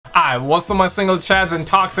live. What's up, my single chads and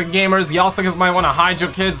toxic gamers? Y'all suckers might want to hide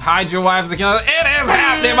your kids, hide your wives, because it is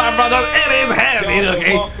happening, my brothers. It is happening,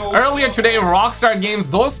 okay? Earlier today, Rockstar Games,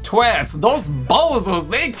 those twats, those bozos,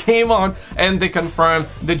 they came on and they confirmed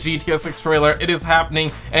the GTA 6 trailer. It is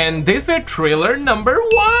happening, and they said trailer number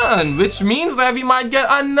 1, which means that we might get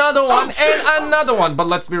another one and another one. But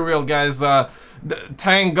let's be real, guys.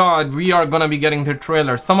 Thank God we are gonna be getting the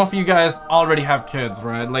trailer. Some of you guys already have kids,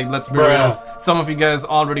 right? Like, let's be real. Some of you guys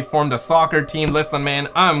already formed a soccer team. Listen, man,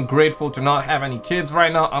 I'm grateful to not have any kids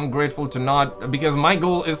right now. I'm grateful to not, because my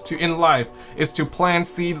goal is to, in life, is to plant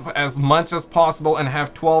seeds as much as possible and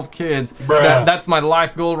have 12 kids. That's my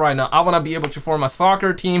life goal right now. I want to be able to form a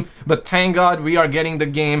soccer team, but thank God we are getting the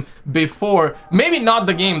game before. Maybe not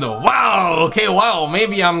the game though. Wow, okay, wow,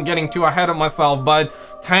 maybe I'm getting too ahead of myself, but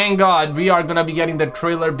thank God we are gonna be getting the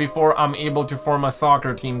trailer before I'm able to form a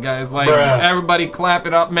soccer team, guys. Like, everybody clap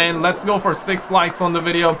it up, man. Let's go for 6 likes on the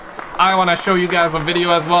video. I want to show you guys a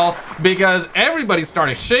video as well, because everybody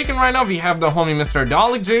started shaking right now. We have the homie Mr.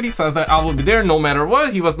 Dalek JD says that I will be there no matter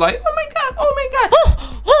what. He was like, oh my god, oh my god.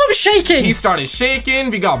 Oh, I'm shaking. He started shaking.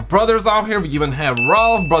 We got brothers out here. We even have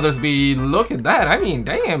Ralph. Brothers be, look at that. I mean,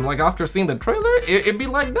 damn, like after seeing the trailer, it'd be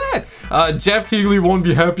like that. Jeff Keighley won't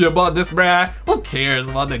be happy about this, bruh. Who cares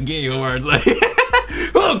about the Game Awards? Like,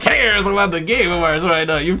 who cares about the Game Awards right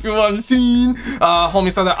now? You feel what I'm saying?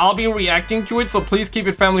 Homie said that I'll be reacting to it, so please keep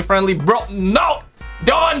it family friendly. Bro, no!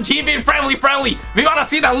 Don't keep it family friendly. We wanna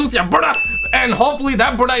see that Lucia, brother. And hopefully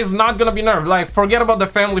that brother is not gonna be nerfed. Like, forget about the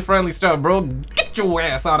family friendly stuff, bro. Get your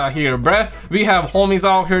ass out of here, bruh. We have homies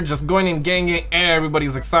out here just going and ganging.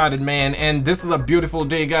 Everybody's excited, man. And this is a beautiful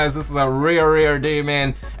day, guys. This is a rare day,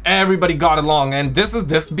 man. Everybody got along. And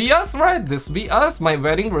this be us, right? This be us. My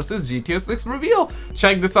wedding versus GTA 6 reveal.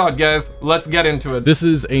 Check this out, guys. Let's get into it. This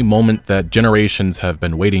is a moment that generations have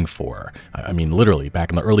been waiting for. I mean, literally, back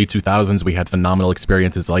in the early 2000s, we had phenomenal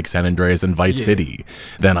experiences like San Andreas and Vice City.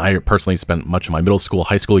 Then I personally spent much of my middle school,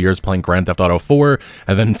 high school years playing Grand Theft Auto 4,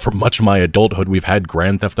 and then for much of my adulthood, we've had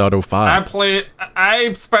Grand Theft Auto 5.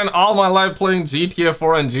 I spent all my life playing GTA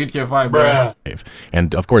 4 and GTA 5, bro.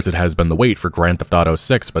 And of course, it has been the wait for Grand Theft Auto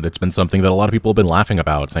 6, but it's been something that a lot of people have been laughing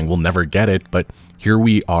about, saying we'll never get it, but here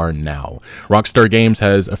we are now. Rockstar Games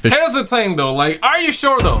has officially... Here's the thing, though. Like, are you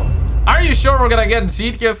sure, though? Are you sure we're gonna get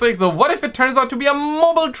GTA 6 though? What if it turns out to be a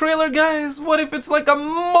mobile trailer, guys? What if it's like a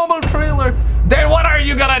mobile trailer? Then what are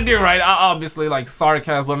you gonna do, right? Obviously, like,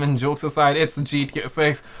 sarcasm and jokes aside, it's GTA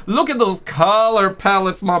 6. Look at those color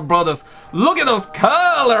palettes, my brothers. Look at those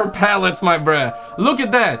color palettes, my bruh. Look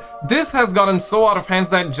at that. This has gotten so out of hands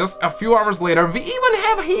that just a few hours later, we even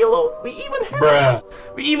have Halo. We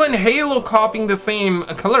even Halo copying the same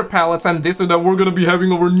color palettes, and they said that we're gonna be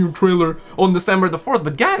having our new trailer on December the 4th.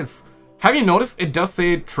 But guys, have you noticed it does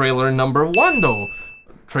say trailer number 1 though?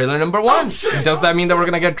 Trailer number 1. Does that mean that we're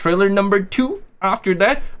gonna get trailer number 2 after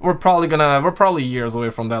that? We're probably years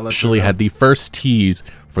away from that. Actually had the first tease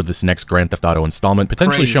for this next Grand Theft Auto installment,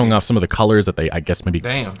 potentially showing off some of the colors that they, I guess, maybe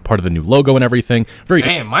part of the new logo and everything.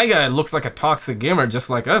 Damn, my guy looks like a toxic gamer just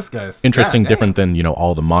like us, guys. Interesting, different than, you know,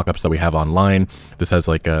 all the mock-ups that we have online. This has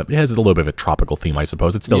like it has a little bit of a tropical theme, I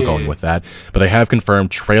suppose. It's still going with that. But they have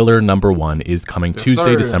confirmed trailer number 1 is coming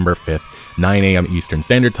Tuesday, December 5th, 9 a.m. Eastern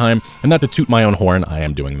Standard Time. And not to toot my own horn, I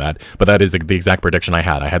am doing that, but that is the exact prediction I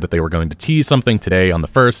had. I had that they were going to tease something today on the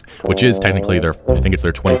 1st, which is technically their, I think it's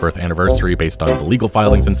their 21st anniversary based on the legal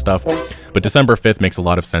filings and stuff. But December 5th makes a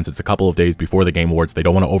lot of sense. It's a couple of days before the Game Awards. They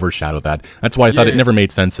don't want to overshadow that. That's why I thought it never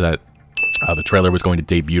made sense that the trailer was going to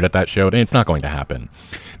debut at that show, and it's not going to happen.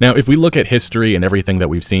 Now, if we look at history and everything that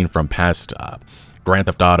we've seen from past Grand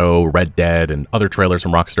Theft Auto, Red Dead, and other trailers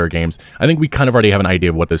from Rockstar Games, I think we kind of already have an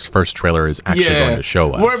idea of what this first trailer is actually going to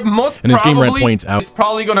show us. And as GameRant points out, it's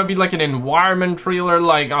probably going to be like an environment trailer,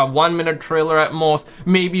 like a 1-minute trailer at most,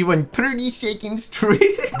 maybe even 30 seconds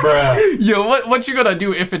trailer. Yo, what you gonna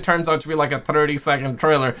do if it turns out to be like a 30-second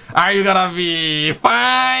trailer? Are you gonna be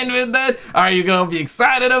fine with that? Are you gonna be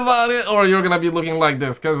excited about it? Or you're gonna be looking like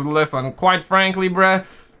this? Because listen, quite frankly, bruh,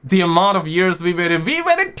 the amount of years we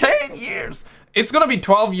waited 10 years. It's gonna be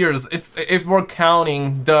 12 years. It's if we're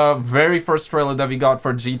counting the very first trailer that we got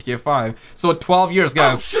for GTA 5. So 12 years,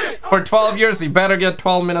 guys. For 12 years, we better get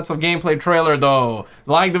 12 minutes of gameplay trailer, though.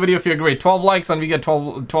 Like the video if you agree. 12 likes and we get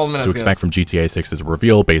 12 minutes. To expect from GTA 6 is a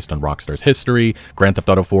reveal based on Rockstar's history. Grand Theft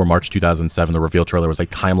Auto 4, March 2007, the reveal trailer was like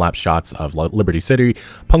time-lapse shots of Liberty City,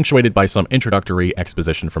 punctuated by some introductory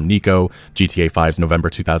exposition from Nico. GTA 5's November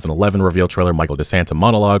 2011 reveal trailer, Michael DeSanta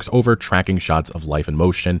monologues over tracking shots of life in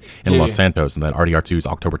motion in Los Santos. And then RDR2's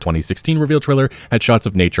October 2016 reveal trailer had shots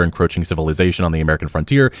of nature encroaching civilization on the American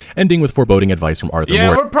frontier, ending with foreboding advice from Arthur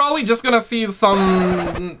Morgan. We're probably just gonna see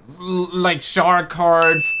some like shark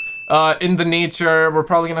cards in the nature. We're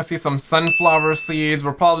probably gonna see some sunflower seeds.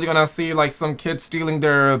 We're probably gonna see like some kids stealing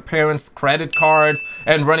their parents' credit cards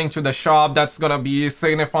and running to the shop. That's gonna be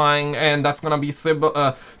signifying, and that's gonna be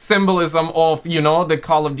symbolism of, you know, the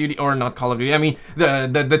Call of Duty, or not Call of Duty, I mean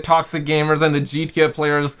the toxic gamers and the GTA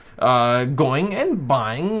players going and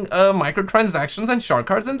buying microtransactions and shark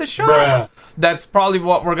cards in the shop. Bruh. That's probably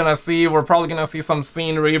what we're gonna see. We're probably gonna see some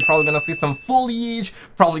scenery, probably gonna see some foliage,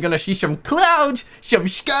 probably gonna see some clouds, some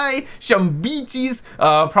sky, some beaches,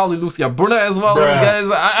 probably Lucia Burna as well.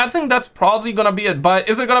 Guys, I think that's probably gonna be it. But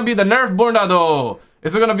is it gonna be the nerf Burna though?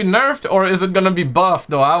 Is it gonna be nerfed, or is it gonna be buffed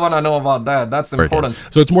though? I wanna know about that. That's important.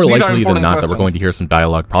 So it's more likely than not that we're going to hear some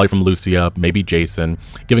dialogue, probably from Lucia, maybe Jason,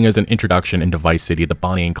 giving us an introduction into Vice City, the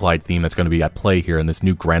Bonnie and Clyde theme that's going to be at play here in this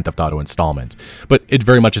new Grand Theft Auto installment. But it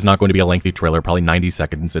very much is not going to be a lengthy trailer, probably 90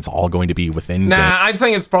 seconds. It's all going to be within... Nah, I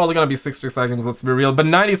think it's probably gonna be 60 seconds, let's be real. But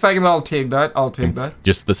 90 seconds, I'll take that. I'll take that.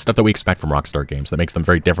 Just the stuff that we expect from Rockstar Games that makes them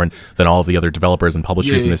very different than all of the other developers and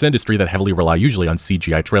publishers in this industry that heavily rely usually on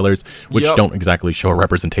CGI trailers, which don't exactly show a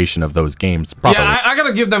representation of those games properly. Yeah, I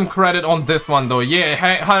gotta give them credit on this one though. Yeah,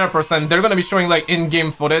 100%. They're gonna be showing like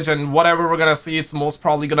in-game footage, and whatever we're gonna see, it's most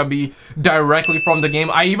probably gonna be directly from the game.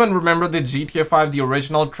 I even remember the GTA 5, the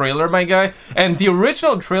original trailer, my guy, and the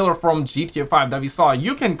original trailer from GTA 5 that we saw.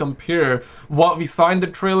 You can compare what we saw in the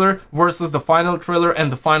trailer versus the final trailer and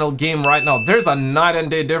the final game right now. There's a night and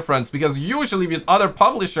day difference, because usually with other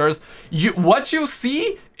publishers, what you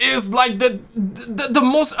see is like the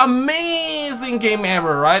most amazing game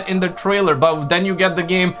ever, right, in the trailer, but then you get the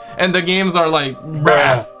game and the games are like,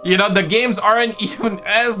 bruh. You know, the games aren't even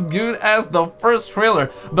as good as the first trailer.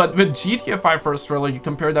 But with GTA 5 first trailer, you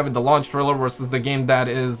compare that with the launch trailer versus the game that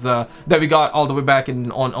is that we got all the way back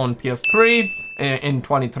on PS3 in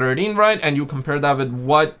 2013, right, and you compare that with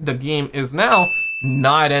what the game is now,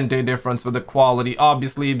 night and day difference with the quality.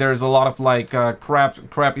 Obviously there's a lot of like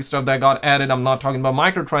crappy stuff that got added. I'm not talking about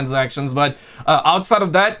microtransactions, but outside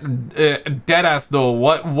of that, deadass though,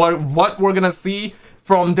 what we're gonna see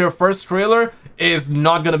from their first trailer is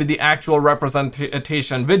not gonna be the actual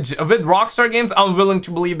representation. With Rockstar Games, I'm willing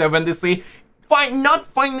to believe that when they say not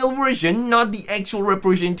final version, not the actual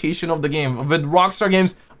representation of the game, with Rockstar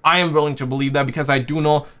Games, I am willing to believe that, because I do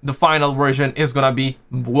know the final version is gonna be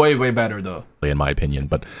way better though, in my opinion.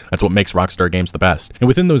 But that's what makes Rockstar Games the best. And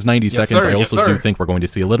within those 90 seconds, I also do think we're going to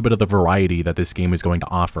see a little bit of the variety that this game is going to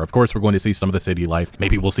offer. Of course, we're going to see some of the city life.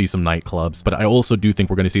 Maybe we'll see some nightclubs, but I also do think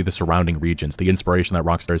we're going to see the surrounding regions, the inspiration that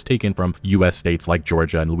Rockstar has taken from US states like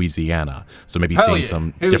Georgia and Louisiana. So maybe seeing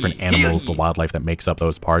some different animals, the wildlife that makes up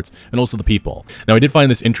those parts, and also the people. Now, I did find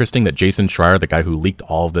this interesting that Jason Schreier, the guy who leaked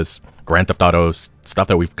all of this Grand Theft Auto stuff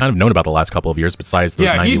that we've kind of known about the last couple of years, besides those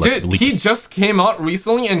 90 he just came out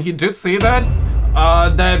recently and he did say that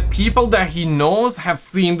that people that he knows have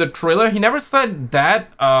seen the trailer. He never said that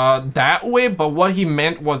that way, but what he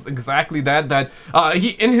meant was exactly that he,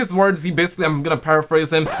 in his words, he basically, I'm gonna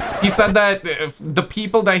paraphrase him, he said that the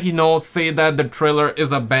people that he knows say that the trailer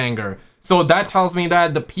is a banger. So that tells me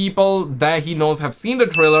that the people that he knows have seen the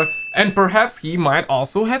trailer, and perhaps he might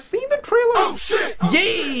also have seen the trailer. Oh shit!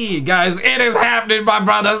 Yay! Guys, it is happening, my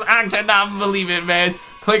brothers. I cannot believe it, man.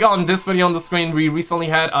 Click on this video on the screen. We recently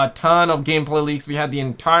had a ton of gameplay leaks. We had the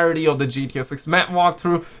entirety of the GTA 6 map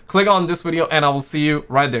walkthrough. Click on this video and I will see you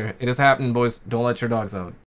right there. It is happening, boys. Don't let your dogs out.